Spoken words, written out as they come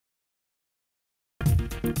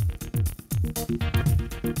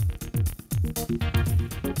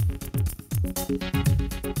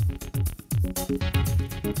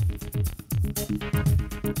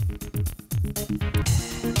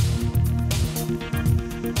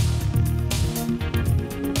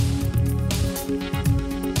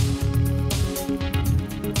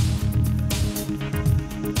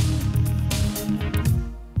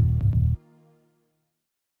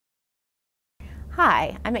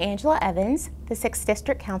Hi, I'm Angela Evans, the 6th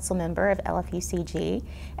District Council Member of LFUCG,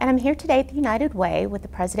 and I'm here today at the United Way with the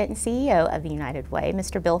President and CEO of the United Way,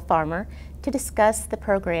 Mr. Bill Farmer, to discuss the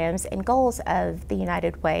programs and goals of the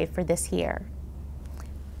United Way for this year.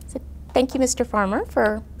 So thank you, Mr. Farmer,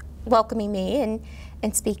 for welcoming me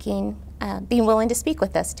and speaking, being willing to speak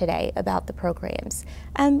with us today about the programs.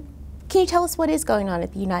 Can you tell us what is going on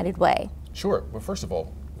at the United Way? Sure. Well, first of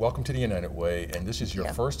all, welcome to the United Way, and this is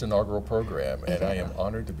your first inaugural program, and I am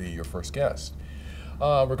honored to be your first guest.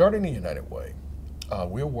 Regarding the United Way,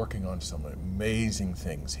 we're working on some amazing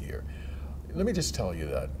things here. Let me just tell you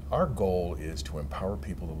that our goal is to empower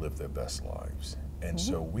people to live their best lives, and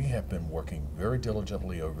so we have been working very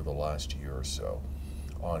diligently over the last year or so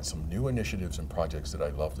on some new initiatives and projects that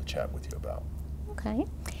I'd love to chat with you about. Okay,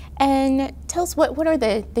 and tell us what are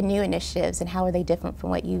the new initiatives and how are they different from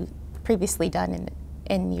what you've previously done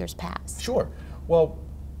in years past? Sure. Well,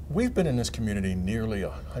 we've been in this community nearly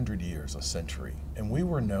 100 years, a century, and we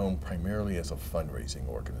were known primarily as a fundraising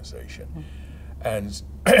organization. And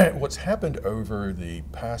what's happened over the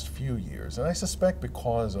past few years, and I suspect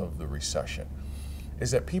because of the recession, is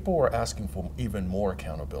that people were asking for even more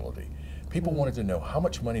accountability. People wanted to know how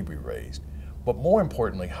much money we raised, but more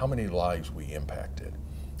importantly, how many lives we impacted.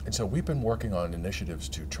 And so we've been working on initiatives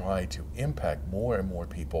to try to impact more and more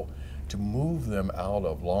people to move them out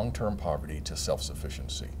of long-term poverty to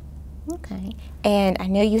self-sufficiency. Okay, and I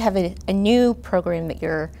know you have a new program that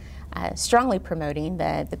you're strongly promoting,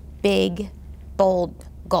 the Big, Bold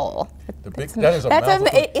Goal.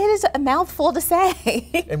 It is a mouthful to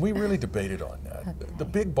say. And we really debated on that. Okay. The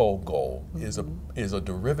Big, Bold Goal is a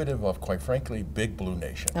derivative of, quite frankly, Big Blue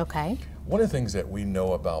Nation. Okay. One of the things that we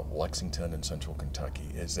know about Lexington and Central Kentucky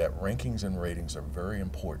is that rankings and ratings are very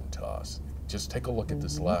important to us. Just take a look at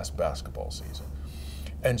this last basketball season.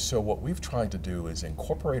 And so what we've tried to do is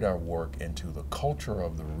incorporate our work into the culture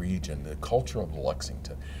of the region, the culture of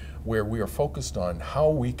Lexington, where we are focused on how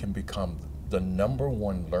we can become the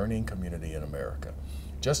 #1 learning community in America.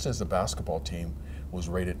 Just as the basketball team was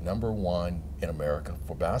rated #1 in America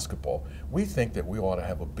for basketball, we think that we ought to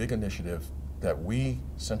have a big initiative that we,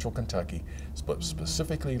 Central Kentucky, but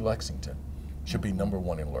specifically Lexington, should be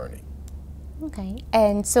 #1 in learning. Okay,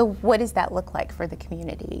 and so what does that look like for the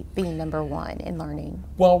community, being #1 in learning?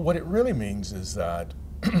 Well, what it really means is that,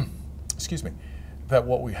 excuse me, that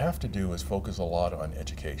what we have to do is focus a lot on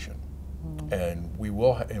education. And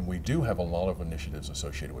we do have a lot of initiatives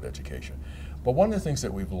associated with education. But one of the things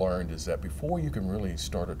that we've learned is that before you can really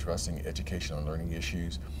start addressing education and learning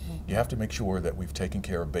issues, you have to make sure that we've taken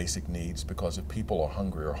care of basic needs, because if people are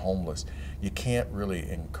hungry or homeless, you can't really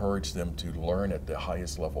encourage them to learn at the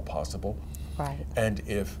highest level possible. Right. And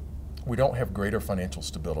if we don't have greater financial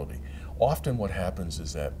stability, often what happens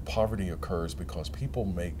is that poverty occurs because people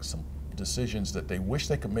make some decisions that they wish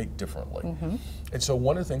they could make differently. And so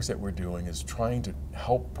one of the things that we're doing is trying to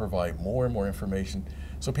help provide more and more information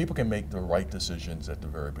so people can make the right decisions at the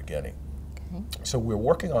very beginning. Okay. So we're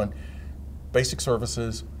working on basic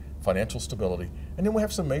services, financial stability, and then we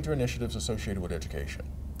have some major initiatives associated with education.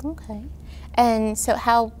 Okay. And so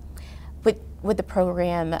how would the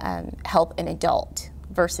program help an adult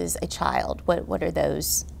versus a child? What are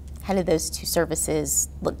those, how do those two services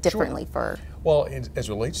look differently for? Well, as it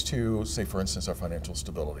relates to, say, for instance, our financial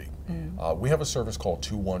stability, we have a service called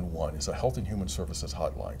 211. It's a Health and Human Services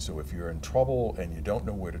hotline. So if you're in trouble and you don't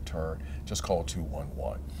know where to turn, just call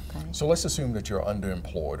 211. Okay. So let's assume that you're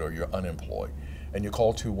underemployed or you're unemployed, and you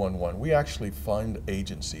call 211. We actually fund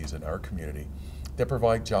agencies in our community that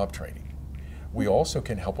provide job training. We also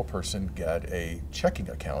can help a person get a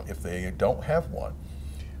checking account if they don't have one.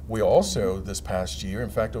 We also, this past year,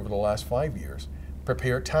 in fact, over the last 5 years,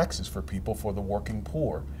 prepare taxes for people for the working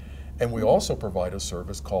poor. And we also provide a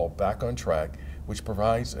service called Back on Track, which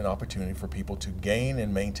provides an opportunity for people to gain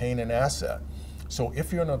and maintain an asset. So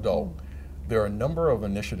if you're an adult, there are a number of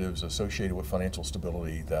initiatives associated with financial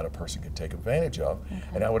stability that a person can take advantage of. Okay.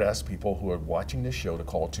 And I would ask people who are watching this show to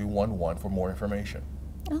call 211 for more information.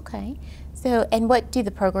 Okay. So, and what do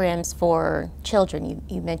the programs for children?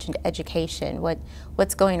 You mentioned education.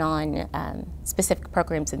 What's going on, specific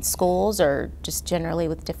programs in schools or just generally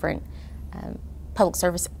with different public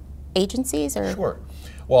service agencies? Or? Sure.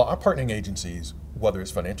 Well, our partnering agencies, whether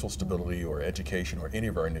it's financial stability or education or any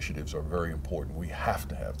of our initiatives, are very important. We have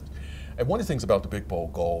to have this. And one of the things about the Big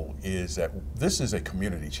Bold Goal is that this is a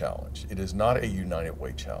community challenge. It is not a United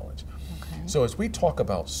Way challenge. Okay. So as we talk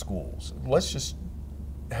about schools, let's just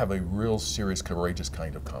have a real serious, courageous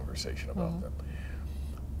kind of conversation about them.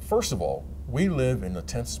 First of all, we live in the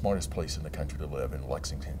 10th smartest place in the country to live, in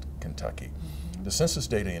Lexington, Kentucky. The census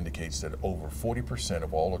data indicates that over 40%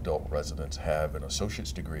 of all adult residents have an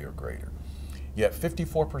associate's degree or greater. Yet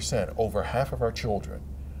 54%, over half of our children,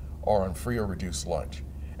 are on free or reduced lunch.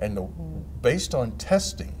 And based on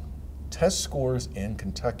testing, test scores in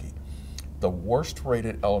Kentucky, the worst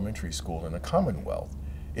rated elementary school in the Commonwealth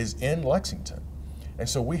is in Lexington. And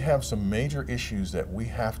so we have some major issues that we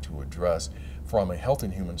have to address from a health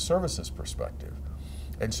and human services perspective.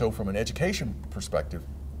 And so from an education perspective,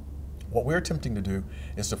 what we're attempting to do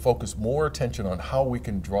is to focus more attention on how we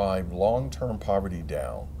can drive long-term poverty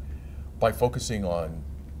down by focusing on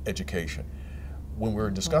education. When we're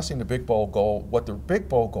discussing the Big Bold Goal, what the Big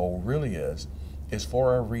Bold Goal really is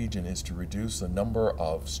for our region is to reduce the number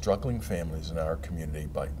of struggling families in our community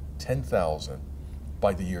by 10,000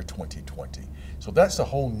 by the year 2020. So that's the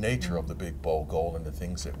whole nature of the Big Bold Goal and the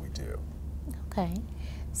things that we do. Okay.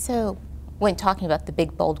 So when talking about the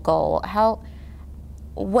Big Bold Goal,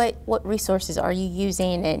 what resources are you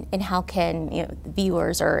using, and how can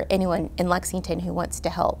viewers or anyone in Lexington who wants to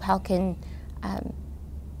help, how can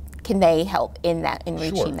they help in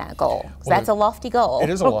reaching that goal? 'Cause that's a lofty goal. It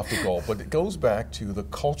is a lofty goal, but it goes back to the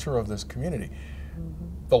culture of this community.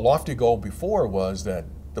 The lofty goal before was that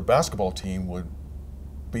the basketball team would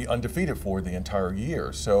be undefeated for the entire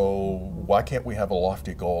year. So why can't we have a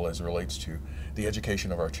lofty goal as it relates to the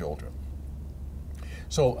education of our children?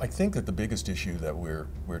 So I think that the biggest issue that we're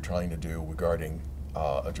trying to do regarding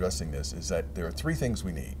addressing this is that there are three things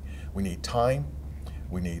we need. We need time,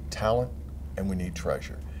 we need talent, and we need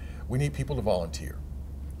treasure. We need people to volunteer.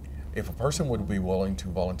 If a person would be willing to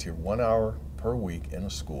volunteer 1 hour per week in a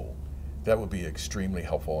school, that would be extremely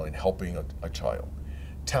helpful in helping a child.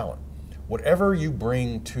 Talent. Whatever you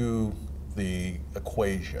bring to the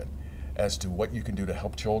equation as to what you can do to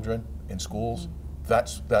help children in schools,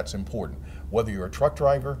 that's important. Whether you're a truck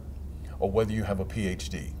driver or whether you have a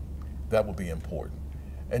PhD, that will be important.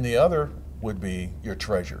 And the other would be your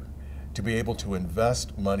treasure, to be able to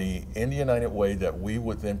invest money in the United Way that we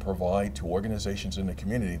would then provide to organizations in the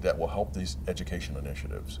community that will help these education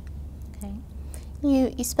initiatives. Okay.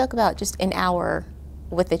 You spoke about just an hour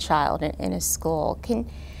with a child in a school.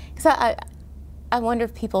 Because I wonder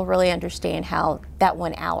if people really understand how that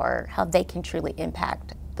 1 hour, how they can truly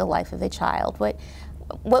impact the life of a child.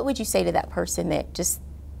 What would you say to that person that just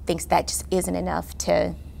thinks that just isn't enough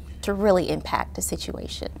to really impact a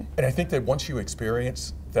situation? And I think that once you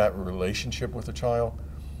experience that relationship with a child,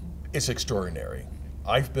 it's extraordinary.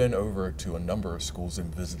 I've been over to a number of schools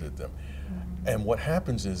and visited them. And what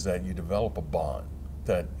happens is that you develop a bond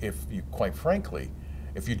that quite frankly,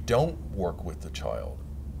 if you don't work with the child,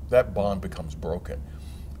 that bond becomes broken.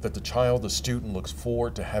 That the student looks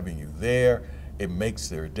forward to having you there, it makes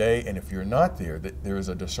their day, and if you're not there, there is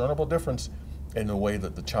a discernible difference in the way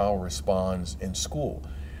that the child responds in school.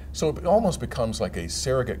 So it almost becomes like a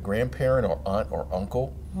surrogate grandparent or aunt or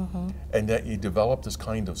uncle, and that you develop this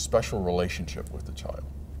kind of special relationship with the child.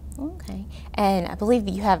 Okay, and I believe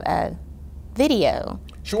you have a video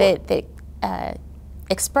that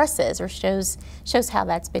expresses or shows how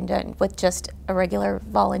that's been done with just a regular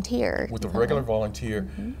volunteer. With a regular volunteer,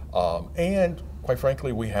 and quite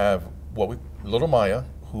frankly, we have little Maya,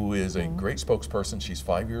 who is a great spokesperson. She's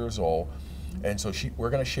 5 years old, and so we're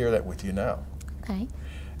going to share that with you now. Okay.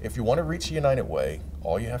 If you want to reach the United Way,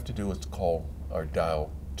 all you have to do is call or dial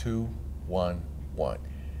 211.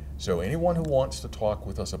 So anyone who wants to talk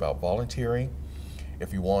with us about volunteering,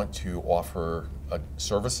 if you want to offer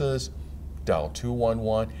services, dial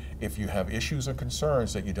 211. If you have issues or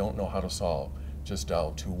concerns that you don't know how to solve, just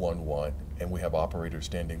dial 211, and we have operators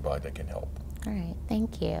standing by that can help. All right,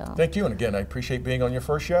 thank you. Thank you, and again, I appreciate being on your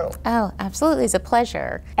first show. Oh, absolutely, it's a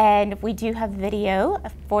pleasure. And we do have video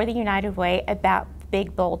for the United Way about the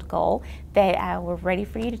Big Bold Goal that we're ready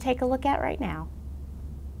for you to take a look at right now.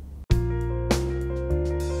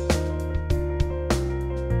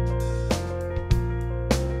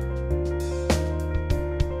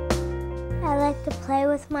 I like to play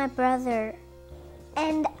with my brother.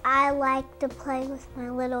 And I like to play with my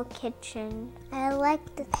little kitchen. I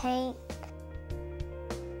like to paint.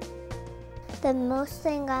 The most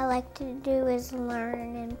thing I like to do is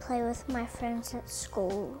learn and play with my friends at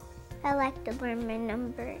school. I like to learn my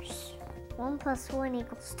numbers. 1 + 1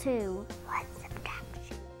 = 2. What's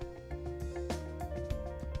subtraction?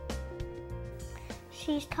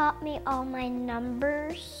 She's taught me all my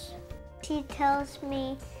numbers. She tells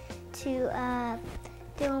me to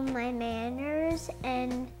do my manners,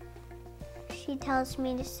 and she tells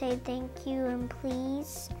me to say thank you and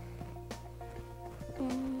please.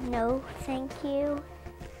 No, thank you.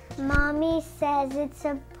 Mommy says it's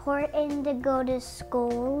important to go to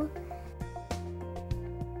school.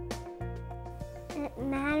 It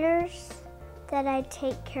matters that I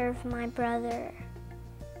take care of my brother,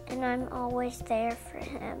 and I'm always there for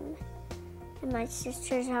him. And my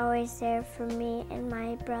sister's always there for me and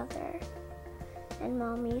my brother. And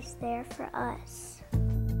Mommy's there for us.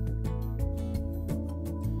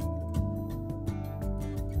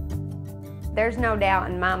 There's no doubt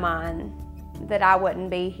in my mind that I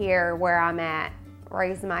wouldn't be here where I'm at,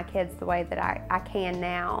 raising my kids the way that I can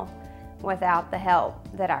now without the help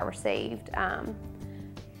that I received.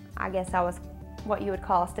 I guess I was what you would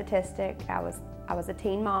call a statistic. I was a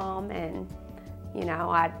teen mom, and you know,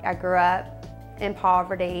 I grew up in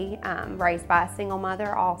poverty, raised by a single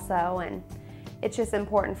mother also, and it's just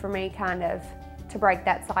important for me kind of to break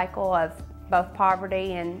that cycle of both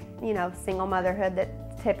poverty and, you know, single motherhood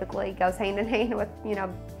that typically goes hand in hand with, you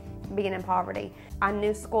know, being in poverty. I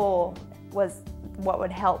knew school was what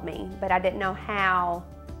would help me, but I didn't know how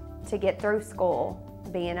to get through school,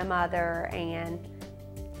 being a mother and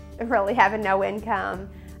really having no income.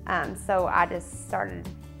 So I just started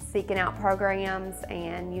seeking out programs,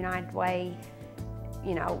 and United Way,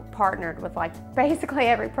 you know, partnered with like basically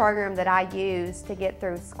every program that I used to get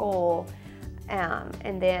through school.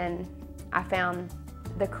 And then I found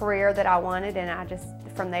the career that I wanted, and I just,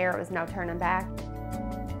 from there, it was no turning back.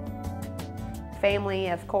 Family,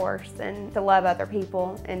 of course, and to love other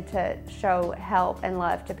people and to show help and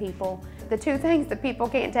love to people. The two things that people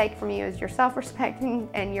can't take from you is your self-respect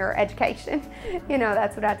and your education. You know,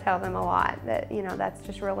 that's what I tell them a lot, that, you know, that's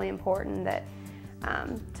just really important, that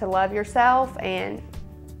to love yourself, and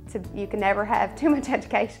you can never have too much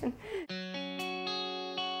education.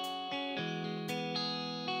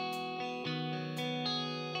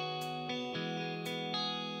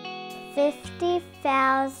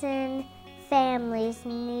 $50,000 families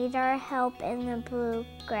need our help in the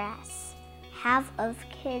Bluegrass. Half of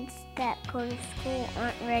kids that go to school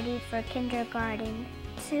aren't ready for kindergarten.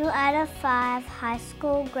 2 out of 5 high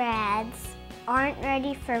school grads aren't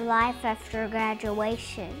ready for life after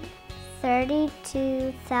graduation.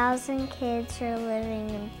 32,000 kids are living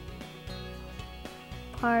in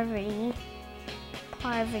poverty.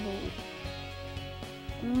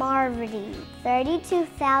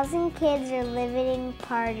 32,000 kids are living in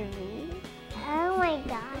poverty. Oh my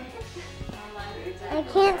God. I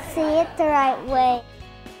can't see it the right way.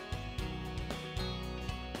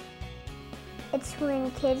 It's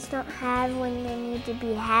when kids don't have when they need to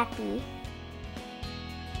be happy.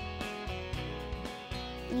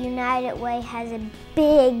 United Way has a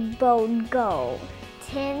big, bold goal.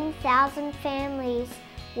 10,000 families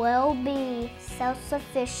will be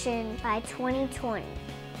self-sufficient by 2020.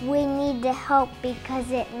 We need to help because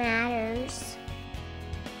it matters.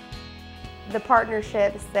 The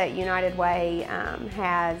partnerships that United Way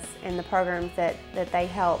has and the programs that they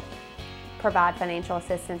help provide financial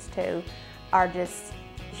assistance to are just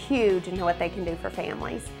huge in what they can do for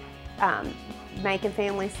families. Making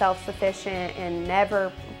families self-sufficient and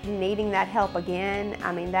never needing that help again,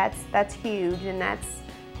 I mean, that's huge, and that's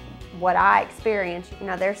what I experienced. You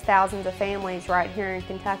know, there's thousands of families right here in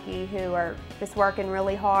Kentucky who are just working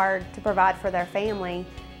really hard to provide for their family,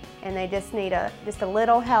 and they just need just a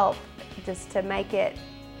little help just to make it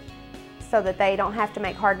so that they don't have to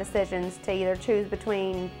make hard decisions to either choose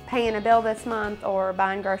between paying a bill this month or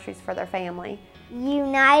buying groceries for their family.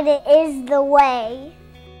 United is the way.